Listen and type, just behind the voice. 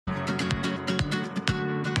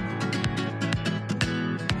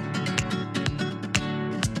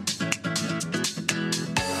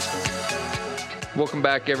Welcome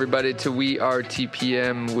back, everybody, to We Are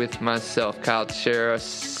TPM with myself, Kyle Teixeira.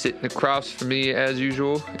 Sitting across from me, as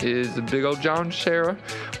usual, is the big old John Teixeira.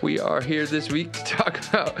 We are here this week to talk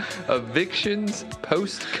about evictions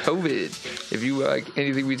post-COVID. If you like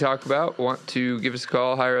anything we talk about, want to give us a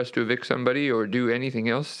call, hire us to evict somebody, or do anything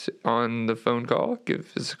else on the phone call,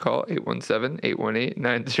 give us a call,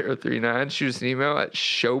 817-818-9039. Shoot us an email at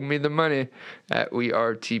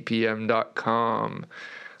showmethemoney@wearetpm.com.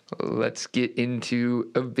 Let's get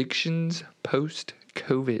into evictions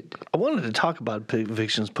post-COVID. I wanted to talk about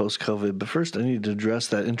evictions post-COVID, but first I need to address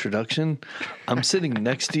that introduction. I'm sitting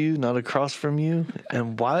next to you, not across from you.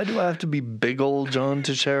 And why do I have to be big old John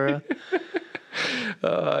Teixeira?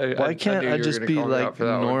 Why can't I just be like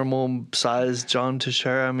normal size John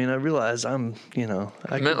Teixeira? I mean, I realize I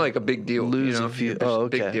meant like a big deal. Lose a few. Oh,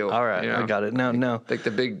 okay. Big deal, all right, I got it. Now, like the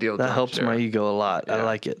big deal. That John helps Teixeira. my ego a lot. Yeah. I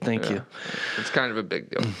like it. Thank you. It's kind of a big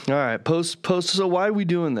deal. All right, post. So why are we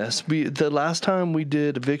doing this? The last time we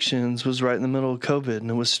did evictions was right in the middle of COVID, and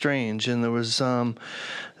it was strange. And there was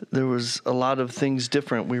a lot of things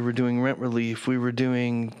different. We were doing rent relief. We were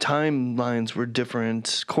doing timelines were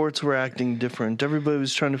different. Courts were acting different. Everybody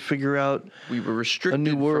was trying to figure out we were restricted a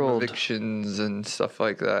new world. From evictions and stuff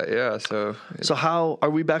like that. Yeah. So how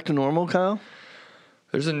are we back to normal, Kyle?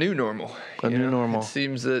 There's a new normal. Normal. It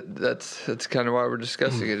seems that's kind of why we're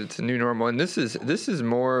discussing it. It's a new normal, and this is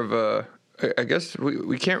more of a. I guess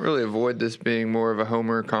we can't really avoid this being more of a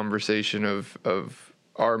Homer conversation of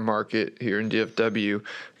our market here in DFW,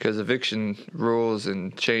 because eviction rules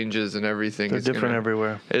and changes and everything is different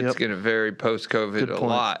everywhere. It's going to vary post-COVID a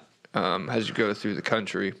lot as you go through the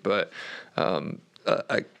country. But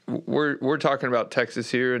we're talking about Texas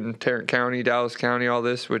here in Tarrant County, Dallas County, all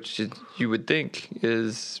this, which you would think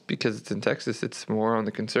is because it's in Texas, it's more on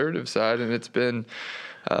the conservative side, and it's been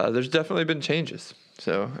there's definitely been changes.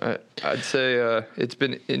 So I'd say it's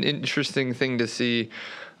been an interesting thing to see.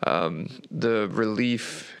 The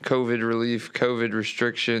COVID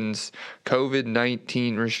restrictions,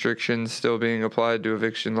 COVID-19 restrictions still being applied to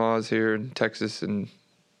eviction laws here in Texas in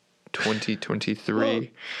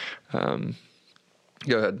 2023. Go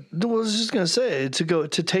ahead. Well, I was just going to say,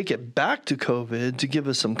 to take it back to COVID, to give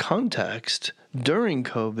us some context, during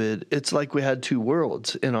COVID, it's like we had two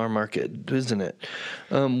worlds in our market, isn't it?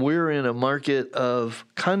 We're in a market of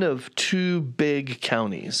kind of two big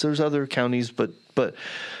counties. There's other counties, but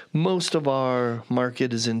most of our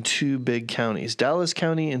market is in two big counties, Dallas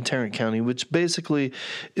County and Tarrant County, which basically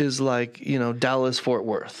is like, Dallas-Fort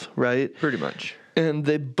Worth, right? Pretty much. And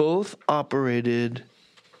they both operated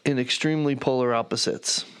in extremely polar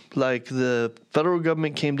opposites. Like the federal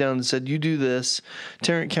government came down and said, you do this.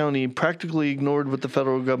 Tarrant County practically ignored what the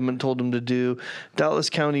federal government told them to do. Dallas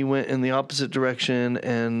County went in the opposite direction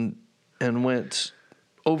and went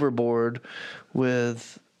overboard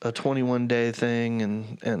with a 21-day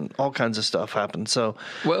thing and all kinds of stuff happened. So,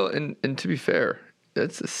 well, and to be fair,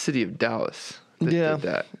 that's the city of Dallas that did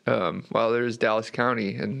that. While there's Dallas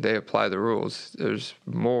County and they apply the rules, there's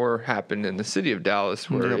more happened in the city of Dallas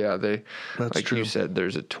where, that's like true. You said,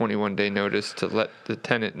 there's a 21-day notice to let the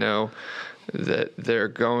tenant know that they're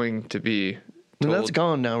going to be told. And that's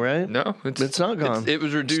gone now, right? No, it's not gone. It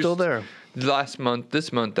was reduced still there this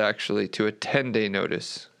month actually, to a 10-day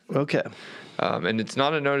notice. Okay. And it's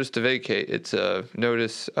not a notice to vacate. It's a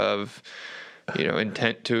notice of,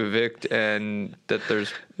 intent to evict, and that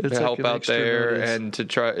there's help like out there, notice. and to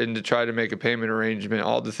try to make a payment arrangement.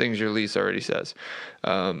 All the things your lease already says.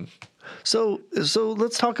 So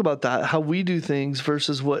let's talk about that. How we do things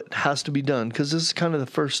versus what has to be done, because this is kind of the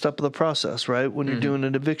first step of the process, right? When you're doing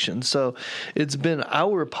an eviction. So it's been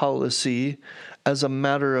our policy as a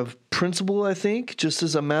matter of principle, I think, just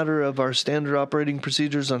as a matter of our standard operating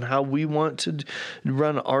procedures on how we want to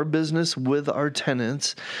run our business with our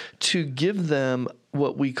tenants, to give them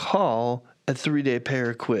what we call a 3-day pay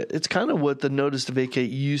or quit. It's kind of what the notice to vacate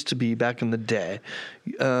used to be back in the day.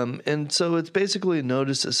 And so it's basically a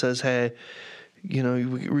notice that says, hey,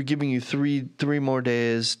 we're giving you three more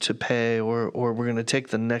days to pay, or we're going to take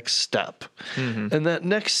the next step. Mm-hmm. And that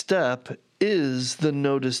next step is the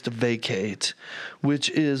notice to vacate, which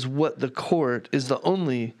is what the court is the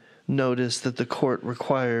only notice that the court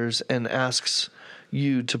requires and asks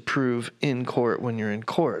you to prove in court when you're in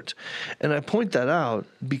court. And I point that out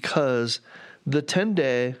because the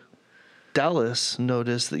 10-day Dallas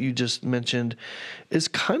notice that you just mentioned is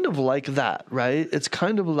kind of like that, right? It's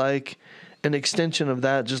kind of like an extension of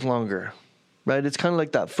that, just longer, right? It's kind of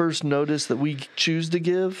like that first notice that we choose to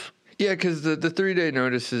give. Yeah, because the 3-day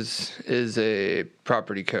notice is a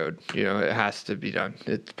property code. It has to be done.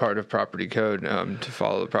 It's part of property code to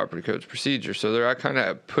follow the property code's procedure. So they're kind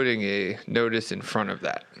of putting a notice in front of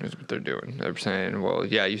that is what they're doing. They're saying, well,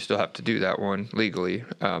 yeah, you still have to do that one legally,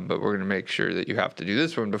 but we're going to make sure that you have to do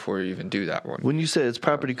this one before you even do that one. When you say it's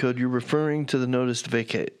property code, you're referring to the notice to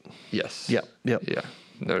vacate. Yes. Yep. Yeah.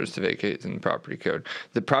 Notice to vacate in the property code.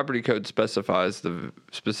 The property code specifies the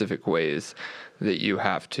specific ways that you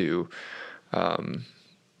have to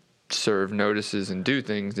serve notices and do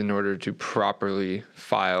things in order to properly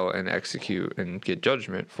file and execute and get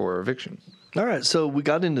judgment for eviction. All right, so we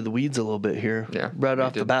got into the weeds a little bit here, right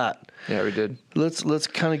off the bat. Yeah, we did. Let's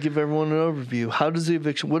kind of give everyone an overview. What does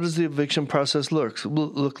the eviction process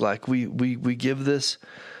look like? We give this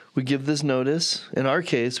notice. In our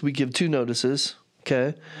case, we give 2 notices.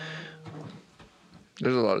 Okay.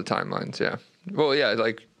 There's a lot of timelines, yeah. Well, yeah,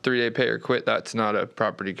 like 3-day pay or quit, that's not a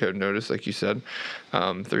property code notice, like you said.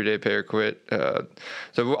 3-day pay or quit.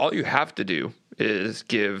 So all you have to do is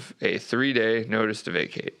give a 3-day notice to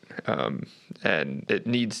vacate. And it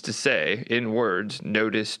needs to say, in words,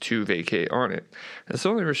 notice to vacate on it. That's the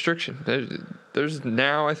only restriction. There's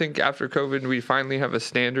now, I think, after COVID, we finally have a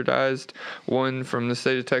standardized one from the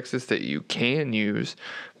state of Texas that you can use,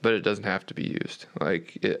 but it doesn't have to be used.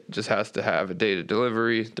 Like, it just has to have a date of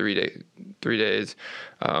delivery, 3 days.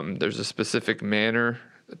 There's a specific manner.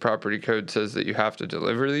 The property code says that you have to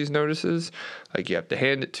deliver these notices. Like, you have to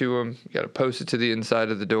hand it to them. You got to post it to the inside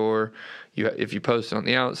of the door. If you post it on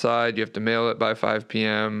the outside, you have to mail it by 5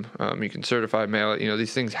 p.m. You can certify mail it.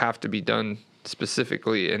 These things have to be done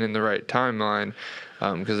specifically and in the right timeline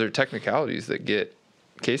because there are technicalities that get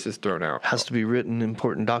cases thrown out. Has to be written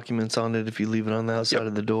important documents on it if you leave it on the outside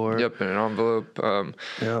of the door. Yep, in an envelope.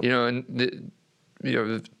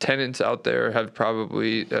 The tenants out there have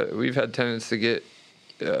probably we've had tenants to get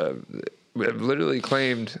have literally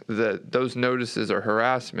claimed that those notices are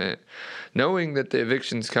harassment, knowing that the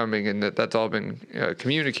eviction's coming and that's all been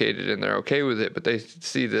communicated and they're okay with it, but they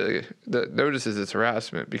see the notices as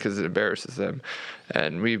harassment because it embarrasses them.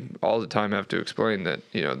 And we all the time have to explain that,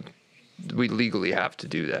 we legally have to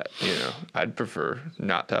do that. I'd prefer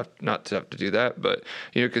not to have to do that, but,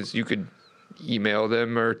 because you could email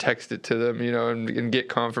them or text it to them, and get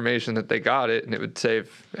confirmation that they got it, and it would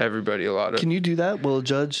save everybody a lot of... Can you do that? Well,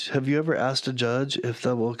 have you ever asked a judge if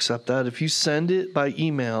they will accept that? If you send it by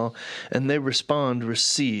email and they respond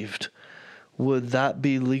received, would that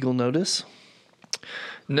be legal notice?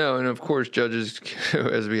 No, and of course judges,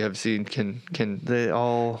 as we have seen, can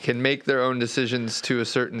make their own decisions to a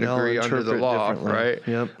certain degree under the law, right?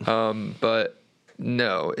 Yep. But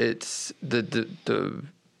no, it's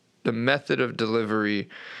the method of delivery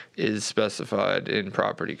is specified in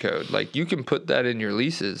property code. Like, you can put that in your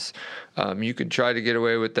leases. You could try to get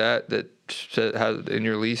away with that has in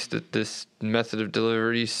your lease that this method of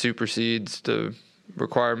delivery supersedes the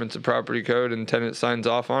requirements of property code and tenant signs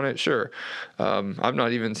off on it. Sure. I'm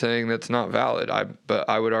not even saying that's not valid. But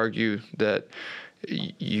I would argue that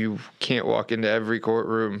you can't walk into every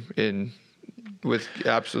courtroom with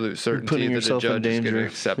absolute certainty that a judge is going to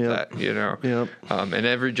accept that, Yep. And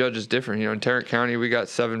every judge is different. In Tarrant County, we got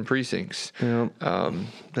 7 precincts. Yep.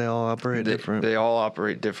 They all operate different. They all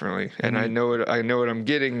operate differently. Mm-hmm. And I know what I'm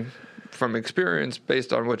getting from experience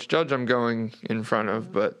based on which judge I'm going in front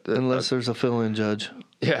of. But unless there's a fill-in judge.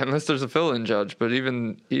 Yeah, unless there's a fill-in judge. But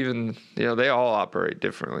even they all operate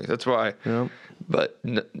differently. That's why. Yep. But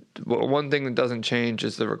one thing that doesn't change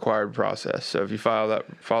is the required process. So if you follow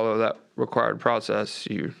that required process,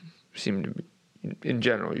 you seem to be, in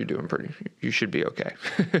general, you should be okay.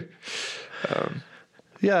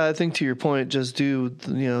 Yeah, I think to your point, just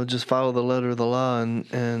follow the letter of the law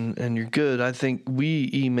and you're good. I think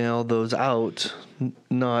we email those out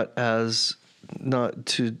not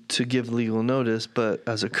to give legal notice, but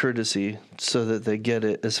as a courtesy so that they get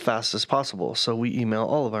it as fast as possible. So we email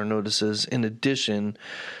all of our notices in addition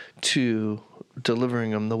to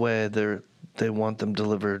delivering them the way they want them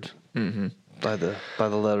delivered. Mm-hmm. By the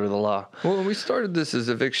letter of the law. Well, when we started this as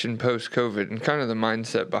eviction post-COVID, and kind of the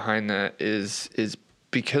mindset behind that is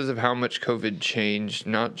because of how much COVID changed,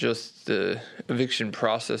 not just the eviction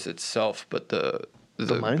process itself, but the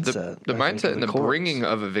mindset and the bringing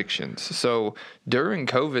of evictions. So during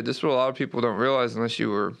COVID, this is what a lot of people don't realize unless you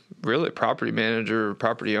were really a property manager or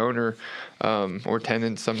property owner or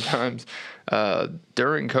tenants sometimes.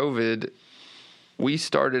 During COVID, we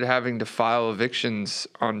started having to file evictions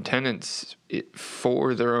on tenants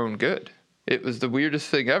for their own good. It was the weirdest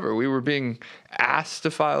thing ever. We were being asked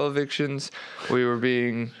to file evictions. We were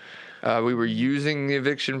being We were using the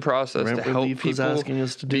eviction process Rent to help Relief people. was asking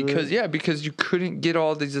us to do it. Because you couldn't get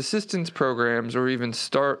all these assistance programs or even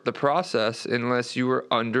start the process unless you were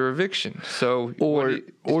under eviction. So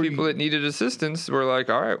people that needed assistance were like,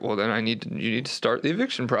 all right, well then you need to start the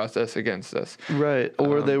eviction process against us. Right.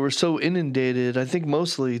 Or they were so inundated. I think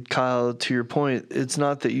mostly, Kyle, to your point, it's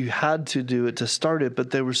not that you had to do it to start it,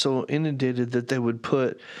 but they were so inundated that they would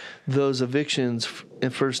put those evictions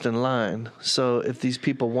first in line. So if these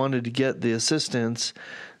people wanted to get the assistance,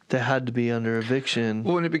 they had to be under eviction.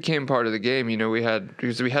 Well, and it became part of the game.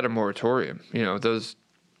 Because we had a moratorium. Those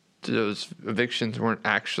evictions weren't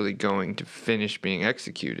actually going to finish being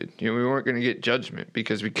executed. We weren't going to get judgment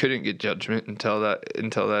because we couldn't get judgment until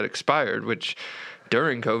that expired, which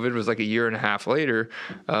during COVID was like a year and a half later.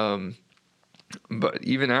 But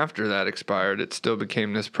even after that expired, it still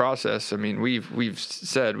became this process. I mean, we've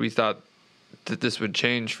said we thought that this would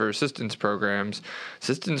change for assistance programs.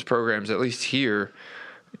 Assistance programs, at least here,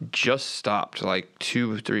 just stopped like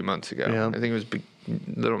 2 or 3 months ago. Yeah. I think it was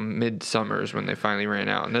little mid-summers when they finally ran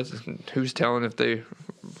out. And who's telling if they,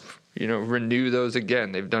 renew those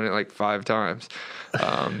again? They've done it like 5 times.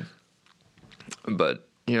 But,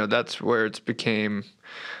 that's where it's became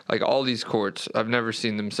like all these courts. I've never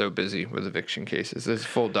seen them so busy with eviction cases. There's a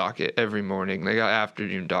full docket every morning. They got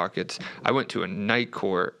afternoon dockets. I went to a night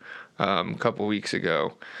court a couple weeks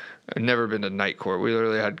ago. I've never been to night court. We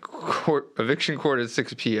literally had eviction court at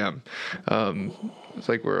 6 p.m. It's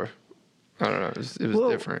like I don't know. It was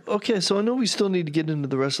different. Okay, so I know we still need to get into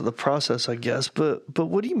the rest of the process, I guess. But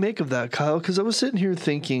what do you make of that, Kyle? Because I was sitting here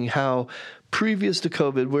thinking how previous to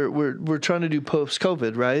COVID, we're trying to do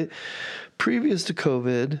post-COVID, right? Previous to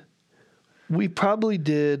COVID, we probably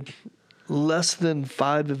did less than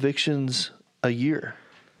 5 evictions a year,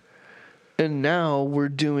 and now we're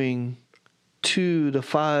doing 2 to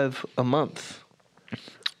 5 a month.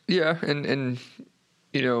 Yeah, and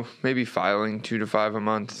maybe filing 2 to 5 a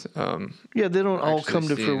month. They don't all come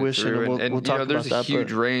to fruition. And we'll talk about that. There's a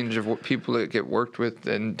huge range of what people that get worked with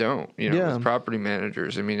and don't. With property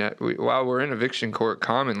managers. I mean, while we're in eviction court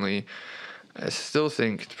commonly, I still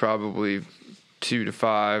think it's probably 2 to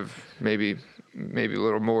 5, maybe a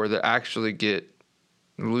little more that actually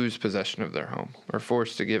lose possession of their home or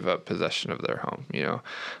forced to give up possession of their home,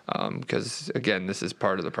 because again, this is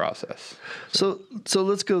part of the process. So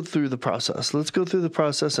let's go through the process. Let's go through the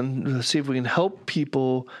process and see if we can help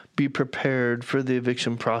people be prepared for the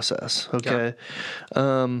eviction process. Okay.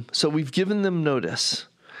 Yeah. So we've given them notice,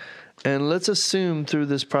 and let's assume through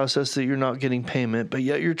this process that you're not getting payment, but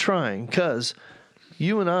yet you're trying, because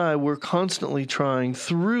you and I were constantly trying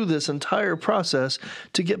through this entire process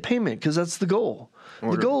to get payment, because that's the goal.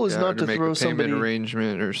 The goal is not to throw somebody payment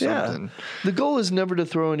arrangement or something. Yeah. The goal is never to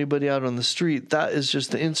throw anybody out on the street. That is just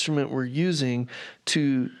the instrument we're using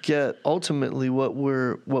to get ultimately what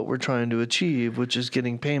we're trying to achieve, which is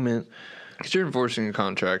getting payment. Because you're enforcing a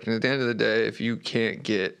contract, and at the end of the day, if you can't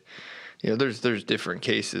get, there's different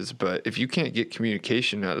cases, but if you can't get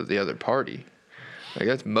communication out of the other party, I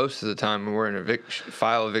guess most of the time when we're in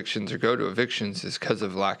file evictions or go to evictions is because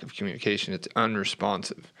of lack of communication. It's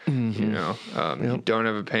unresponsive. Mm-hmm. You don't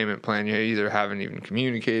have a payment plan. You either haven't even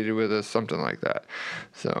communicated with us, something like that.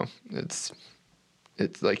 So it's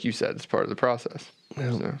like you said, it's part of the process.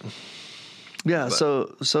 Yeah.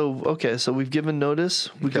 So we've given notice.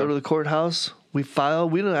 We go to the courthouse. We file.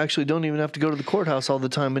 We don't even have to go to the courthouse all the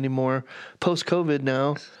time anymore. Post COVID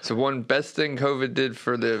now. So one best thing COVID did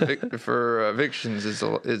for the for evictions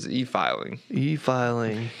is e-filing.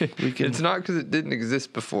 E-filing. It's not because it didn't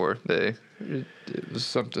exist before. It was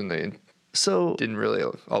something they didn't really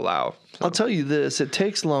allow. So. I'll tell you this: it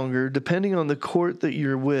takes longer depending on the court that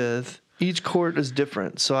you're with. Each court is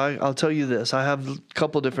different. So I'll tell you this: I have a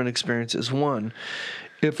couple different experiences. One,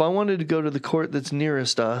 if I wanted to go to the court that's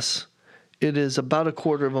nearest us, it is about a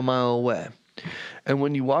quarter of a mile away. And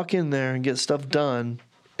when you walk in there and get stuff done,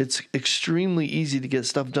 it's extremely easy to get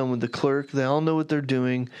stuff done with the clerk. They all know what they're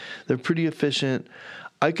doing. They're pretty efficient.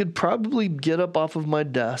 I could probably get up off of my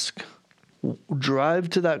desk, drive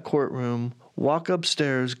to that courtroom, walk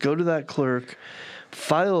upstairs, go to that clerk,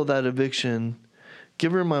 file that eviction,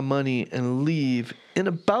 give her my money, and leave in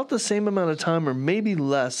about the same amount of time or maybe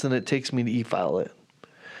less than it takes me to e-file it.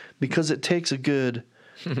 Because it takes a good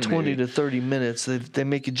 20 to 30 minutes. They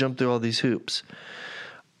make you jump through all these hoops.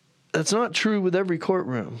 That's not true with every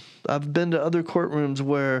courtroom. I've been to other courtrooms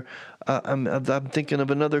where I'm thinking of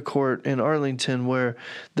another court in Arlington where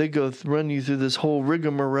they run you through this whole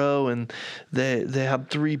rigmarole, and they have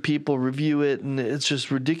 3 people review it, and it's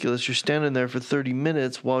just ridiculous. You're standing there for 30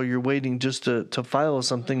 minutes while you're waiting just to file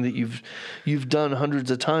something that you've done hundreds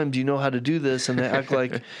of times. You know how to do this, and they act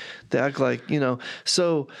like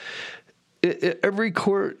so. Every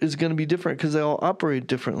court is going to be different because they all operate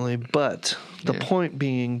differently. But the point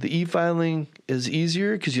being, the e-filing is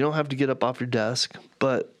easier because you don't have to get up off your desk.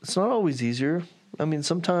 But it's not always easier. I mean,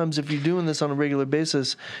 sometimes if you're doing this on a regular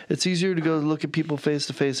basis, it's easier to go look at people face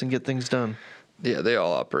to face and get things done. Yeah, they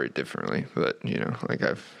all operate differently. But, like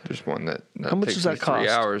there's one that how much does that cost? 3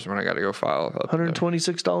 hours when I got to go file.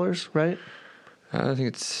 $126, right? I think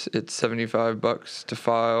it's $75 to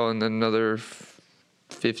file, and then another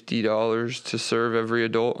 $50 to serve every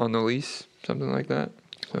adult on the lease, something like that.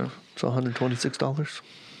 So $126?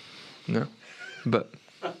 No, but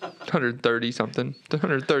 130 something,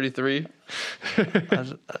 133.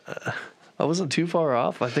 I wasn't too far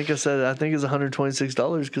off. I think it's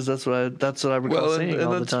 $126 because that's what I recall seeing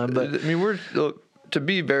all the time. But I mean, to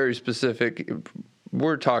be very specific,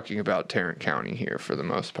 we're talking about Tarrant County here for the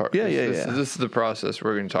most part. This is the process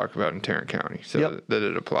we're going to talk about in Tarrant County, so that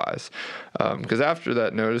it applies. Because after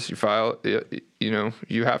that notice you file,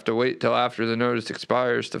 you have to wait till after the notice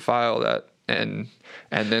expires to file that, and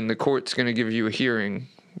then the court's going to give you a hearing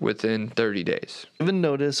within 30 days. Given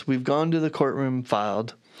notice, we've gone to the courtroom,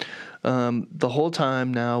 filed. The whole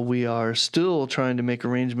time now we are still trying to make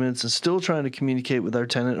arrangements and still trying to communicate with our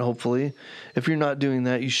tenant, hopefully. If you're not doing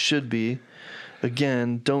that, you should be.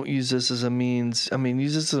 Again, don't use this as a means.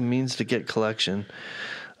 Use this as a means to get collection.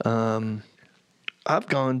 I've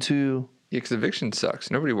gone to... Yeah, because eviction sucks.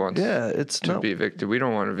 Nobody wants to be evicted. We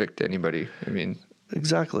don't want to evict anybody.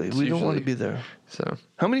 Exactly. We don't want to be there. So,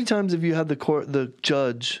 how many times have you had the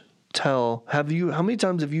judge how many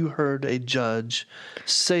times have you heard a judge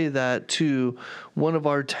say that to one of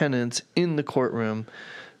our tenants in the courtroom,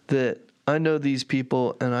 that I know these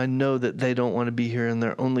people and I know that they don't want to be here and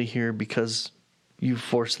they're only here because you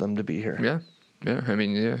force them to be here? Yeah.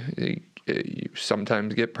 You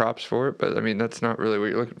sometimes get props for it, but that's not really what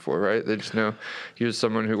you're looking for, right? They just know you're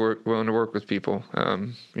someone willing to work with people.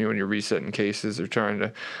 When you're resetting cases or trying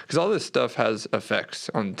to, because all this stuff has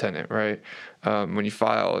effects on the tenant, right? When you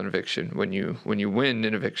file an eviction, when you win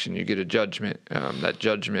an eviction, you get a judgment. That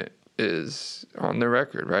judgment is on the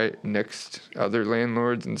record, right? Next, other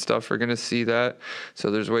landlords and stuff are going to see that. So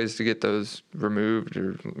there's ways to get those removed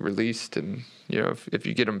or released, and if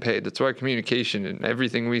you get them paid. That's why communication and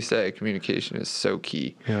everything we say, communication is so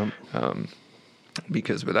key. Yeah.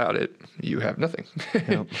 Because without it, you have nothing. Yep.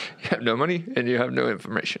 You have no money and you have no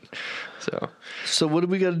information. So what do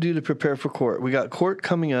we got to do to prepare for court? We got court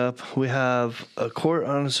coming up. We have a court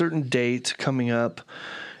on a certain date coming up.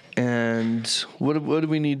 And what do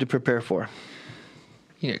we need to prepare for?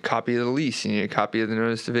 You need a copy of the lease. You need a copy of the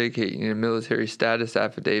notice to vacate. You need a military status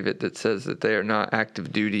affidavit that says that they are not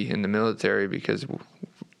active duty in the military, because,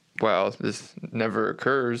 well, this never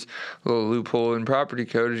occurs. A little loophole in property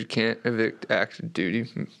code is you can't evict active duty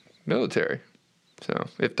military. So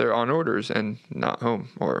if they're on orders and not home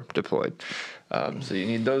or deployed. So you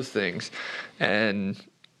need those things. And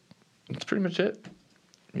that's pretty much it.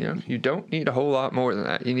 You don't need a whole lot more than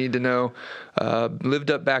that. You need to know lived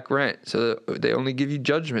up back rent. So they only give you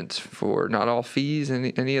judgments for not all fees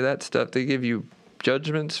and any of that stuff. They give you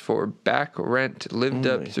judgments for back rent lived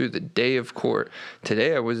up through the day of court.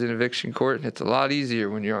 Today I was in eviction court, and it's a lot easier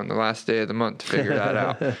when you're on the last day of the month to figure that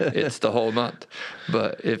out. It's the whole month.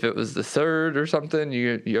 But if it was the 3rd or something,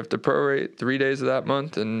 you have to prorate 3 days of that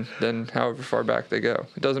month, and then however far back they go.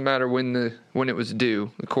 It doesn't matter when it was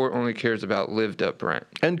due. The court only cares about lived up rent.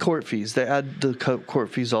 And court fees. They add the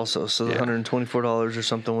court fees also. So the $124 or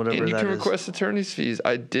something, whatever that is. And you can request attorney's fees.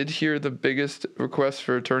 I did hear the biggest request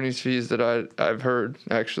for attorney's fees that I've heard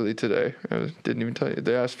actually today. I didn't even tell you.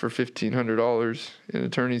 They asked for $1,500 in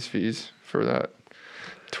attorney's fees for that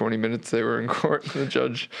 20 minutes they were in court. The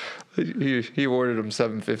judge, he awarded them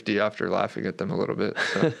 $750 after laughing at them a little bit.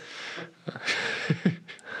 So.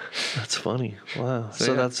 That's funny. Wow.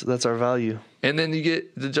 So that's our value. And then you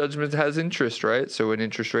get the judgment has interest, right? So when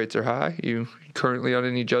interest rates are high, you currently on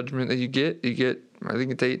any judgment that you get, I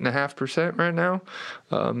think it's 8.5% right now.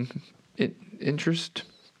 Interest.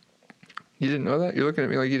 You didn't know that? You're looking at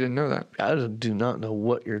me like you didn't know that. I do not know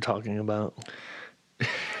what you're talking about.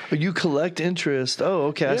 You collect interest. Oh,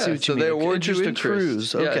 okay. I see what you mean. So they award interest you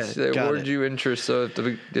interest. Accrues. Okay, yes, they award you interest. So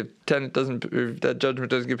if tenant if that judgment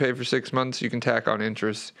doesn't get paid for 6 months, you can tack on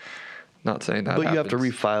interest. Not saying that But you have to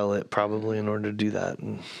happens. refile it probably in order to do that.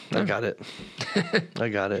 And I got it. I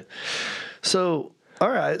got it. So,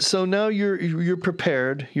 all right. So now you're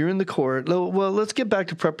prepared. You're in the court. Well, let's get back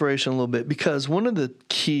to preparation a little bit, because one of the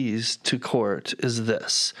keys to court is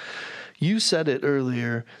this. You said it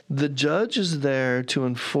earlier. The judge is there to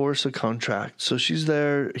enforce a contract. So she's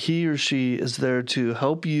there, he or she is there to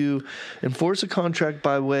help you enforce a contract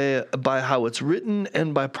by how it's written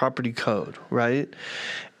and by property code, right?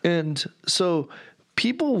 And so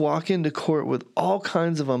people walk into court with all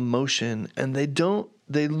kinds of emotion, and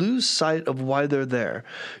they lose sight of why they're there.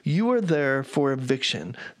 You are there for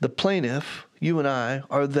eviction. The plaintiff, you and I,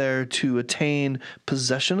 are there to attain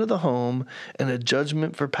possession of the home and a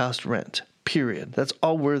judgment for past rent. Period. That's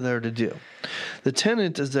all we're there to do. The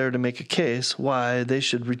tenant is there to make a case why they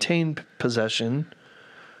should retain possession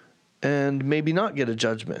and maybe not get a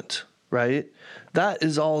judgment, right? That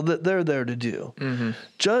is all that they're there to do. Mm-hmm.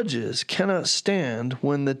 Judges cannot stand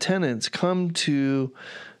when the tenants come to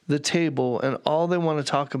the table and all they want to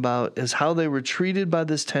talk about is how they were treated by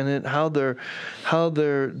this tenant, how they're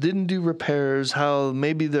didn't do repairs, how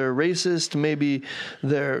maybe they're racist, maybe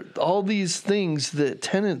they're all these things that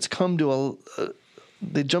tenants come to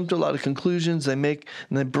they jump to a lot of conclusions, they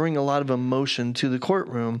bring a lot of emotion to the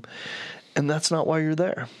courtroom, and that's not why you're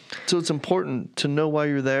there. So it's important to know why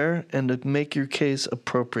you're there and to make your case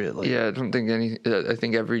appropriately. Yeah, I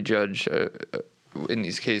think every judge in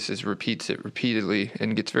these cases repeats it repeatedly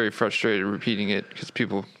and gets very frustrated repeating it because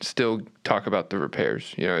people still talk about the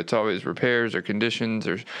repairs. It's always repairs or conditions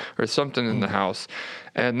or something in the house.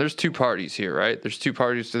 And there's two parties here, right? There's two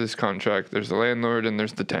parties to this contract. There's the landlord and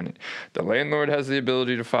there's the tenant. The landlord has the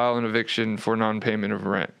ability to file an eviction for non-payment of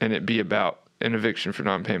rent and it be about an eviction for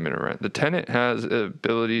non-payment of rent. The tenant has the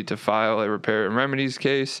ability to file a repair and remedies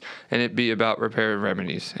case, and it be about repair and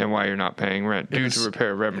remedies and why you're not paying rent due to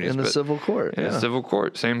repair and remedies. In a civil court. In a civil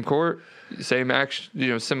court, same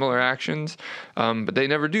action, similar actions, but they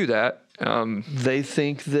never do that. They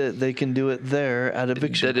think that they can do it there at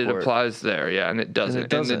eviction court. That it applies there, yeah, and it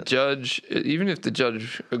doesn't. And the judge, even if the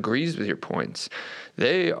judge agrees with your points,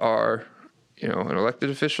 they are an elected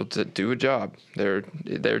official to do a job. They're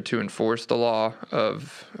there to enforce the law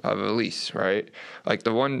of a lease, right? Like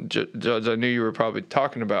the one judge I knew you were probably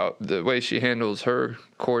talking about, the way she handles her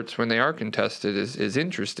courts when they are contested is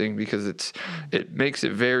interesting because it makes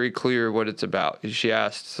it very clear what it's about. She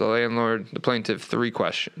asks the plaintiff 3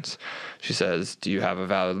 questions. She says, do you have a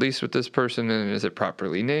valid lease with this person and is it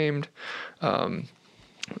properly named?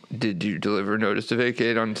 Did you deliver notice to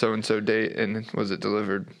vacate on so-and-so date and was it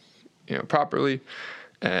delivered properly,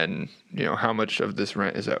 and how much of this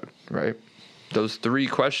rent is owed, right? Those 3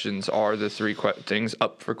 questions are the 3 things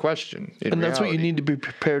up for question. And that's what you need to be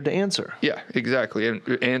prepared to answer. Yeah, exactly, and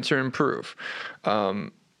answer and prove.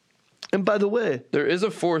 And by the way, there is a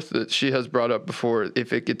 4th that she has brought up before.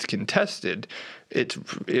 If it gets contested,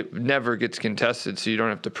 it never gets contested, so you don't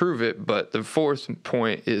have to prove it. But the 4th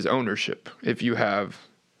point is ownership. If you have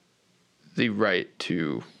the right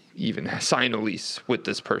to even sign a lease with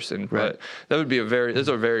this person, right. But that would be a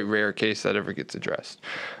very rare case that ever gets addressed.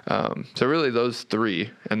 So really those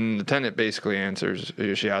 3, and the tenant basically answers,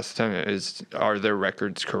 she asks the tenant, are their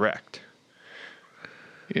records correct?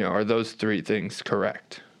 Are those 3 things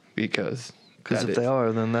correct? Because if they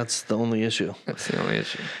are, then that's the only issue. That's the only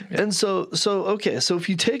issue. Yeah. And so if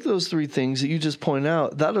you take those 3 things that you just point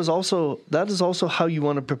out, that is also how you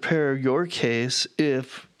want to prepare your case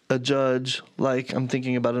if a judge, like I'm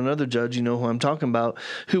thinking about another judge, who I'm talking about,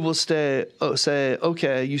 who will say,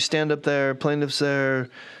 okay, you stand up there, plaintiff's there,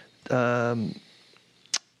 and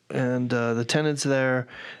the tenant's there,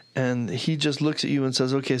 and he just looks at you and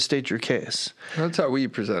says, okay, state your case. That's how we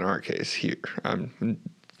present our case here.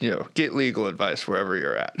 Get legal advice wherever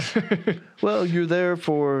you're at. Well, you're there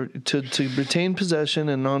to retain possession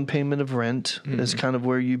and non-payment of rent is kind of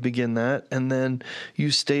where you begin that, and then you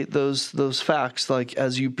state those facts like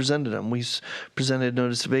as you presented them. We presented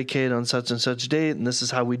notice to vacate on such and such date, and this is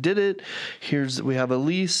how we did it. We have a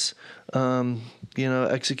lease,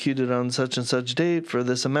 executed on such and such date for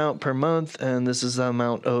this amount per month, and this is the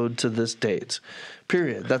amount owed to this date.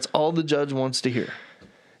 Period. That's all the judge wants to hear.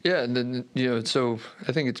 Yeah, and then, so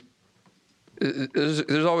I think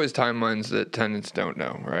there's always timelines that tenants don't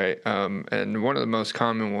know, right? And one of the most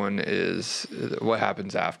common one is what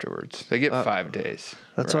happens afterwards. They get 5 days.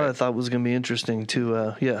 That's right? what I thought was going to be interesting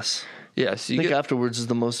too. Yes. Yes. I think afterwards is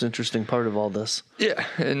the most interesting part of all this. Yeah,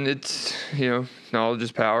 and it's, knowledge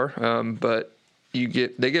is power, but they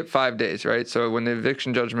get 5 days, right? So when the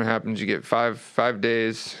eviction judgment happens, you get five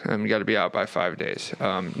days, and you got to be out by 5 days.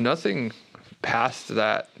 Nothing past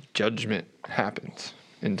that judgment happens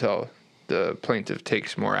until the plaintiff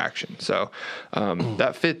takes more action. So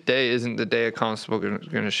that 5th day isn't the day a constable going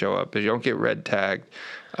to show up. If you don't get red tagged,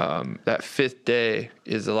 that 5th day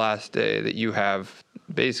is the last day that you have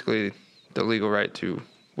basically the legal right to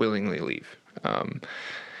willingly leave.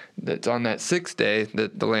 That's on that 6th day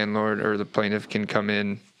that the landlord or the plaintiff can come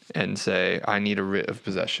in and say, I need a writ of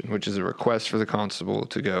possession, which is a request for the constable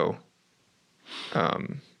to go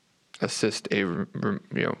assist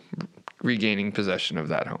regaining possession of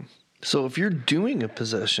that home. So if you're doing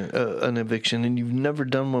an eviction, and you've never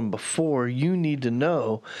done one before, you need to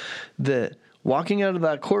know that walking out of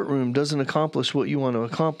that courtroom doesn't accomplish what you want to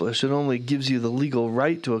accomplish. It only gives you the legal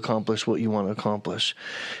right to accomplish what you want to accomplish.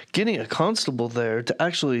 Getting a constable there to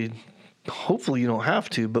actually, hopefully you don't have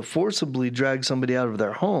to, but forcibly drag somebody out of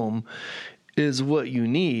their home is what you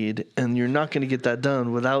need, and you're not going to get that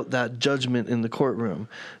done without that judgment in the courtroom.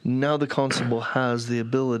 Now the constable has the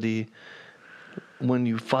ability, when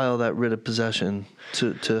you file that writ of possession,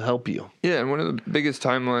 to help you. Yeah, and one of the biggest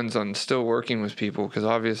timelines on still working with people, because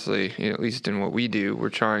obviously, at least in what we do, we're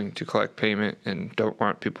trying to collect payment and don't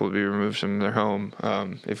want people to be removed from their home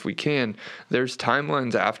if we can. There's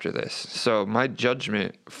timelines after this. So my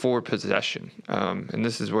judgment for possession, and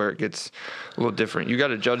this is where it gets a little different. You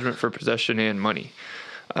got a judgment for possession and money.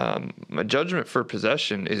 My judgment for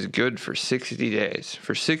possession is good for 60 days.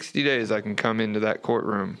 For 60 days, I can come into that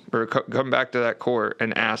courtroom or come back to that court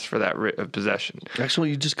and ask for that writ of possession.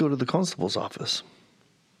 Actually, you just go to the constable's office.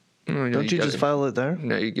 No, Don't you just file it there?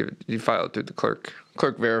 No, you file it through the clerk.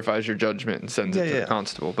 Clerk verifies your judgment and sends it to the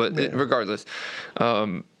constable. But regardless,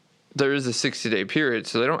 there is a 60-day period,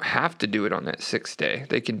 so they don't have to do it on that 6th day.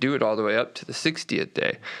 They can do it all the way up to the 60th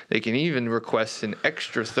day. They can even request an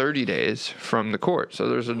extra 30 days from the court. So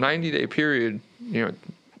there's a 90-day period,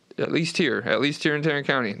 at least here in Tarrant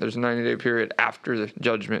County, there's a 90-day period after the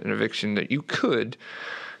judgment and eviction that you could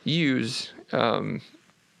use,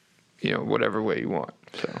 whatever way you want.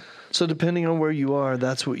 So depending on where you are,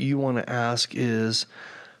 that's what you want to ask is,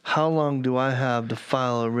 how long do I have to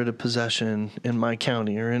file a writ of possession in my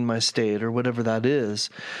county or in my state or whatever that is?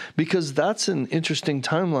 Because that's an interesting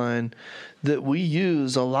timeline that we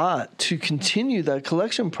use a lot to continue that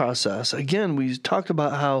collection process. Again, we talked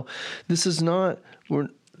about how this is not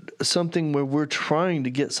something where we're trying to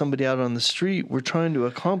get somebody out on the street. We're trying to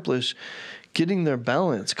accomplish getting their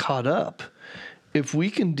balance caught up. If we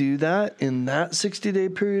can do that in that 60-day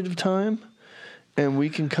period of time, and we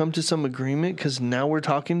can come to some agreement because now we're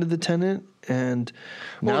talking to the tenant and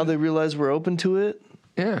now they realize we're open to it.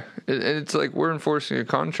 Yeah. And it's like we're enforcing a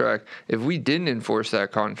contract. If we didn't enforce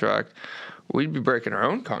that contract, we'd be breaking our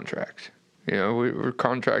own contract. We're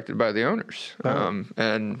contracted by the owners.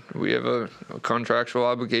 And we have a contractual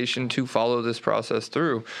obligation to follow this process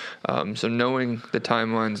through. So knowing the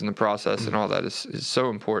timelines and the process and all that is so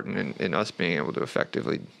important in us being able to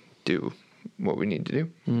effectively do what we need to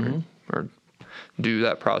do. Mm-hmm. Or do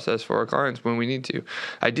that process for our clients when we need to.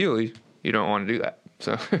 Ideally, you don't want to do that.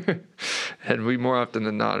 So, and we more often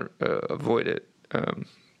than not avoid it.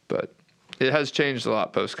 But it has changed a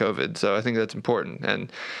lot post-COVID, so I think that's important.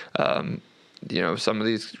 And, some of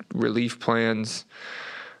these relief plans,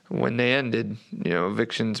 when they ended,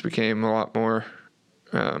 evictions became a lot more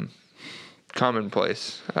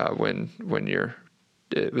commonplace when you're.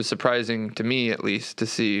 It was surprising to me, at least, to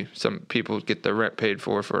see some people get their rent paid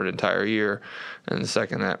for an entire year, and the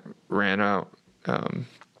second that ran out, they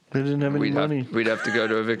didn't have any money. We'd have to go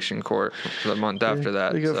to eviction court the month after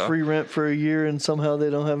that. They got free rent for a year, and somehow they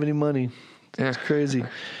don't have any money. It's crazy.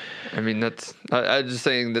 I mean, I'm just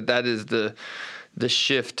saying that is the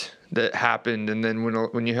shift that happened, and then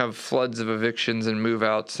when you have floods of evictions and move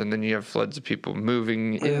outs, and then you have floods of people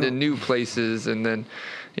moving into new places, and then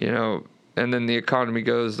and then the economy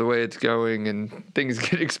goes the way it's going and things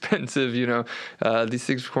get expensive, these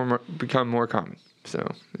things become more common. So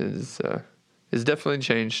it's definitely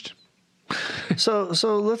changed. So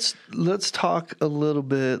let's talk a little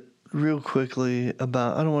bit real quickly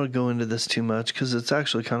about, I don't want to go into this too much because it's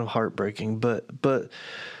actually kind of heartbreaking, but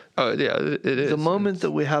oh yeah, it is. The moment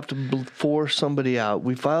that we have to force somebody out,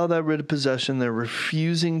 we file that writ of possession, they're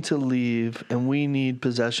refusing to leave, and we need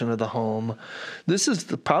possession of the home. This is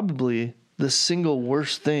probably the single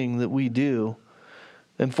worst thing that we do.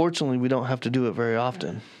 And fortunately, we don't have to do it very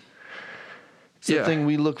often. It's the thing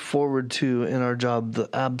we look forward to in our job the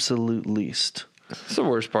absolute least. It's the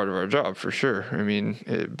worst part of our job, for sure. I mean,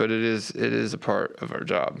 but it is a part of our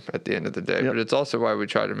job at the end of the day. Yep. But it's also why we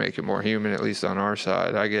try to make it more human, at least on our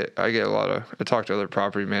side. I talk to other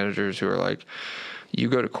property managers who are like, you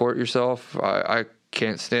go to court yourself. I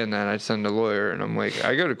can't stand that. I send a lawyer, and I'm like,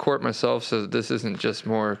 I go to court myself, so that this isn't just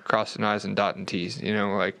more crossing I's and dotting T's. You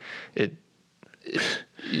know, like it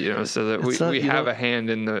so that we have a hand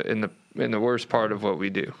in the worst part of what we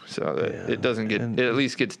do, so that it doesn't get, it at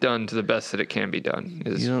least gets done to the best that it can be done.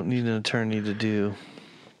 You don't need an attorney to do.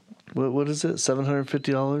 What is it?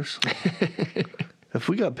 $750? If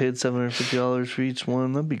we got paid $750 for each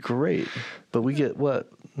one, that'd be great. But we get what?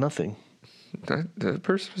 Nothing. The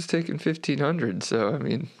person was taking $1,500, so I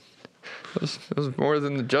mean, it was more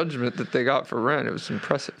than the judgment that they got for rent. It was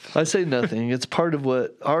impressive. I say nothing. It's part of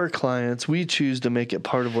what our clients, we choose to make it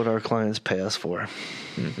part of what our clients pay us for.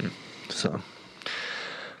 Mm-hmm. So,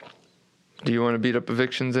 do you want to beat up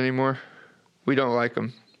evictions anymore? We don't like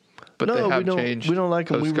them. But no, they have changed. We don't like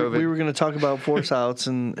them. We were going to talk about force outs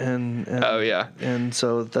and oh yeah, and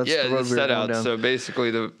so that's the road we were set going out. down. So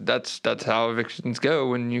basically, that's how evictions go.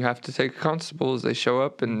 When you have to take a constable, is they show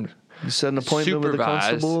up and you set an appointment with the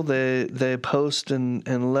constable. They post and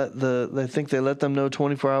they think they let them know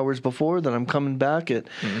 24 hours before that I'm coming back at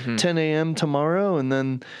 10 a.m. tomorrow, and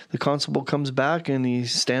then the constable comes back and he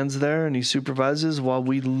stands there and he supervises while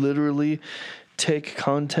we literally take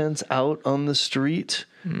contents out on the street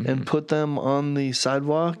and put them on the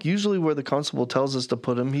sidewalk, usually where the constable tells us to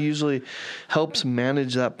put them. He usually helps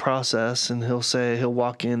manage that process, and he'll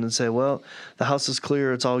walk in and say, well, the house is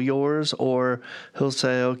clear, it's all yours, or he'll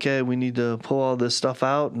say, okay, we need to pull all this stuff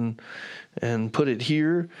out and put it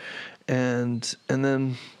here. And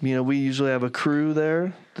then, we usually have a crew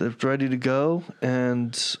there that's ready to go,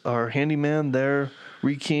 and our handyman there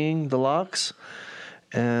rekeying the locks.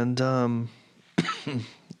 And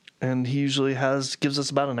and he usually gives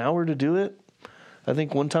us about an hour to do it. I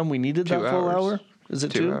think one time we needed that full hour. Is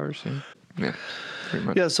it 2 hours? Yeah, pretty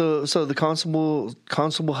much. Yeah, so the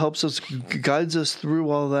constable helps us, guides us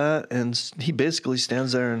through all that, and he basically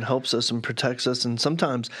stands there and helps us and protects us. And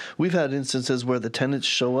sometimes we've had instances where the tenants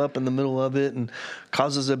show up in the middle of it and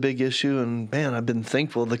causes a big issue. And man, I've been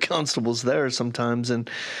thankful the constable's there sometimes. And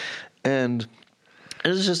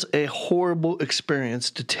it's just a horrible experience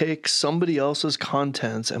to take somebody else's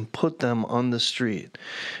contents and put them on the street.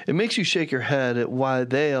 It makes you shake your head at why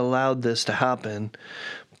they allowed this to happen,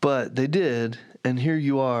 but they did, and here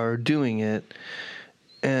you are doing it.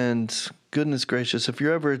 And goodness gracious, if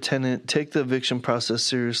you're ever a tenant, take the eviction process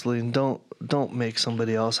seriously and don't make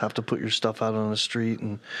somebody else have to put your stuff out on the street.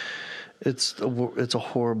 And it's a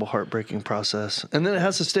horrible, heartbreaking process. And then it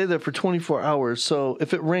has to stay there for 24 hours. So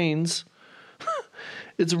if it rains,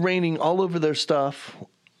 it's raining all over their stuff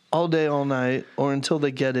all day, all night, or until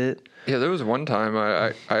they get it. Yeah, there was one time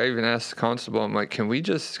I even asked the constable, I'm like, can we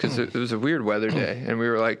just, because it was a weird weather day, and we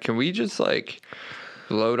were like, can we just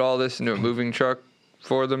load all this into a moving truck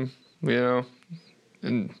for them,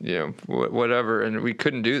 and whatever, and we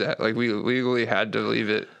couldn't do that. Like, we legally had to leave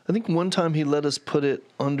it. I think one time he let us put it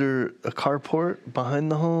under a carport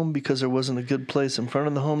behind the home because there wasn't a good place in front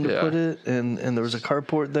of the home to put it, and there was a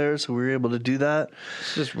carport there, so we were able to do that.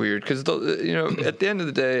 It's just weird because at the end of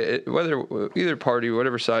the day, whether either party,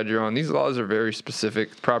 whatever side you're on, these laws are very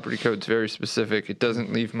specific. The property code's very specific. It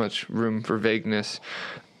doesn't leave much room for vagueness.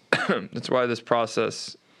 That's why this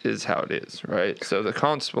process is how it is, right? So the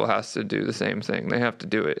constable has to do the same thing. They have to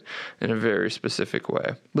do it in a very specific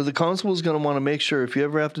way. But the constable is going to want to make sure, if you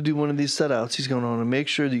ever have to do one of these set outs, he's going to want to make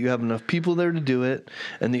sure that you have enough people there to do it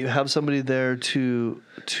and that you have somebody there to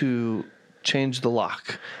change the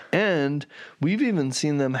lock. And we've even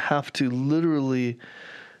seen them have to literally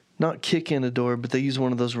not kick in a door, but they use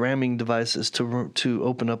one of those ramming devices to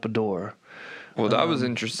open up a door. Well, that was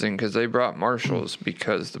interesting because they brought marshals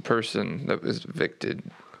because the person that was evicted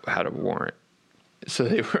had a warrant. So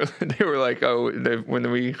they were like, when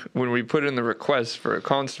we put in the request for a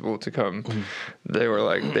constable to come, they were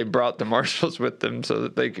like, they brought the marshals with them so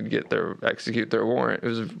that they could execute their warrant. It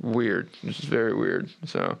was weird. It was very weird.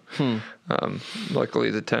 So,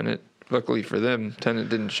 luckily for them, tenant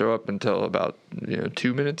didn't show up until about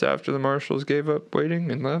 2 minutes after the marshals gave up waiting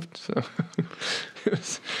and left. So it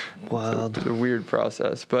was wild. It's a weird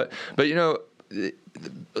process, but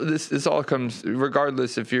this all comes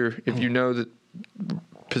regardless if you know that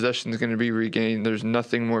possession is going to be regained. There's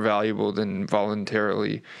nothing more valuable than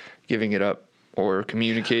voluntarily giving it up or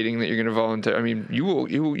communicating that you're going to volunteer. I mean,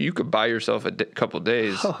 you could buy yourself a couple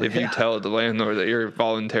days if you tell the landlord that you're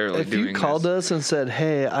voluntarily doing this. If you called us and said,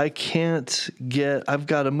 hey, I've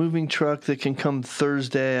got a moving truck that can come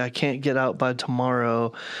Thursday. I can't get out by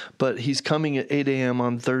tomorrow, but he's coming at 8 a.m.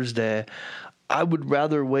 on Thursday. I would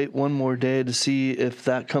rather wait one more day to see if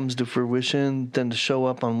that comes to fruition than to show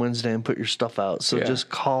up on Wednesday and put your stuff out. So just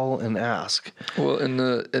call and ask. Well,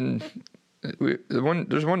 and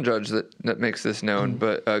there's one judge that makes this known,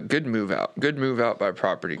 but good move out by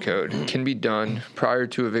property code can be done prior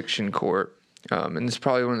to eviction court. And this is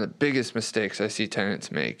probably one of the biggest mistakes I see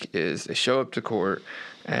tenants make is they show up to court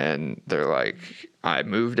and they're like, I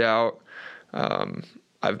moved out.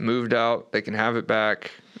 I've moved out. They can have it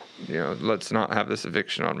back. Let's not have this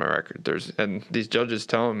eviction on my record. And these judges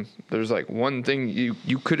tell them there's like one thing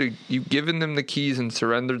you could have given them the keys and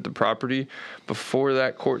surrendered the property before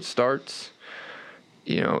that court starts.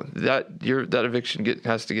 That eviction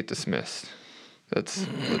has to get dismissed. That's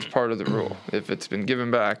part of the rule. If it's been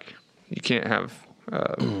given back, you can't have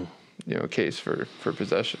a case for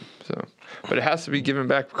possession. So, but it has to be given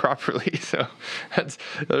back properly. So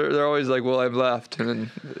they're always like, well, I've left, and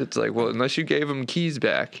then it's like, well, unless you gave them keys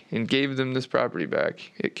back and gave them this property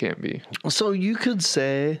back, it can't be. So you could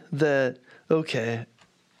say that, okay,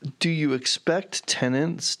 do you expect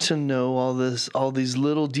tenants to know all these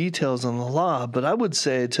little details on the law? But I would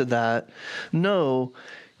say to that, no.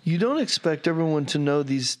 You don't expect everyone to know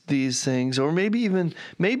these things, or maybe even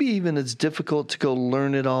it's difficult to go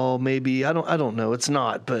learn it all. Maybe I don't know. It's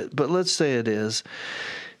not, but let's say it is.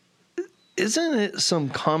 Isn't it some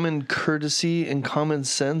common courtesy and common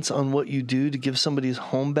sense on what you do to give somebody's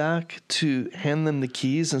home back, to hand them the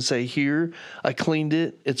keys and say, here, I cleaned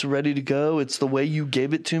it. It's ready to go. It's the way you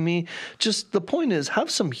gave it to me. Just the point is, have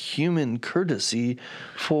some human courtesy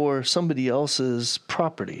for somebody else's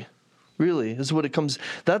property. Really is what it comes.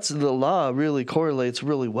 That's the law really correlates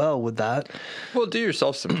really well with that. Well, do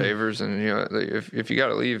yourself some favors, and if you got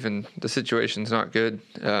to leave and the situation's not good,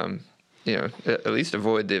 at least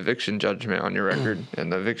avoid the eviction judgment on your record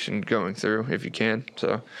and the eviction going through if you can.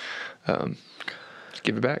 So,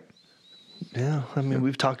 give it back. Yeah, I mean,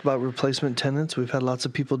 we've talked about replacement tenants. We've had lots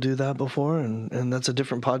of people do that before, and that's a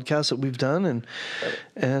different podcast that we've done.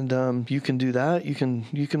 And you can do that. You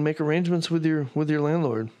can make arrangements with your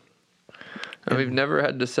landlord. And we've never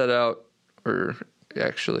had to set out or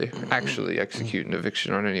actually execute an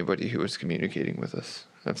eviction on anybody who was communicating with us.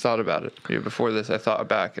 I've thought about it. Before this, I thought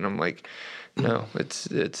back, and I'm like, no,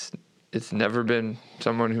 it's never been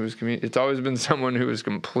someone who was it's always been someone who was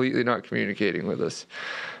completely not communicating with us.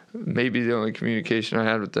 Maybe the only communication I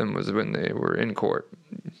had with them was when they were in court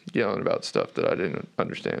yelling about stuff that I didn't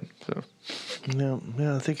understand. So, yeah,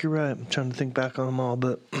 I think you're right. I'm trying to think back on them all,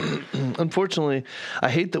 but unfortunately, I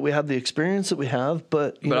hate that we have the experience that we have.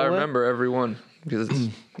 But I remember every one because, it's,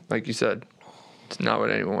 like you said, it's not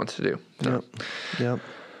what anyone wants to do. So. Yep.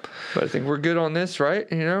 But I think we're good on this, right?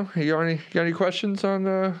 You got any questions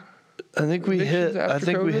on? I think we hit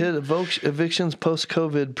evictions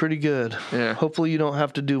post-COVID pretty good. Yeah. Hopefully you don't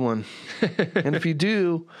have to do one. And if you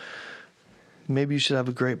do, maybe you should have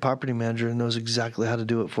a great property manager who knows exactly how to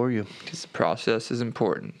do it for you. Because the process is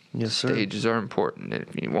important. Yes, sir. Stages are important. And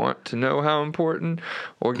if you want to know how important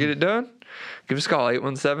or get it done, give us a call,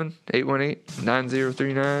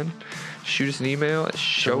 817-818-9039. Shoot us an email at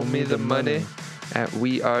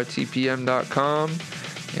showmethemoney@wearetpm.com.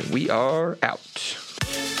 And we are out.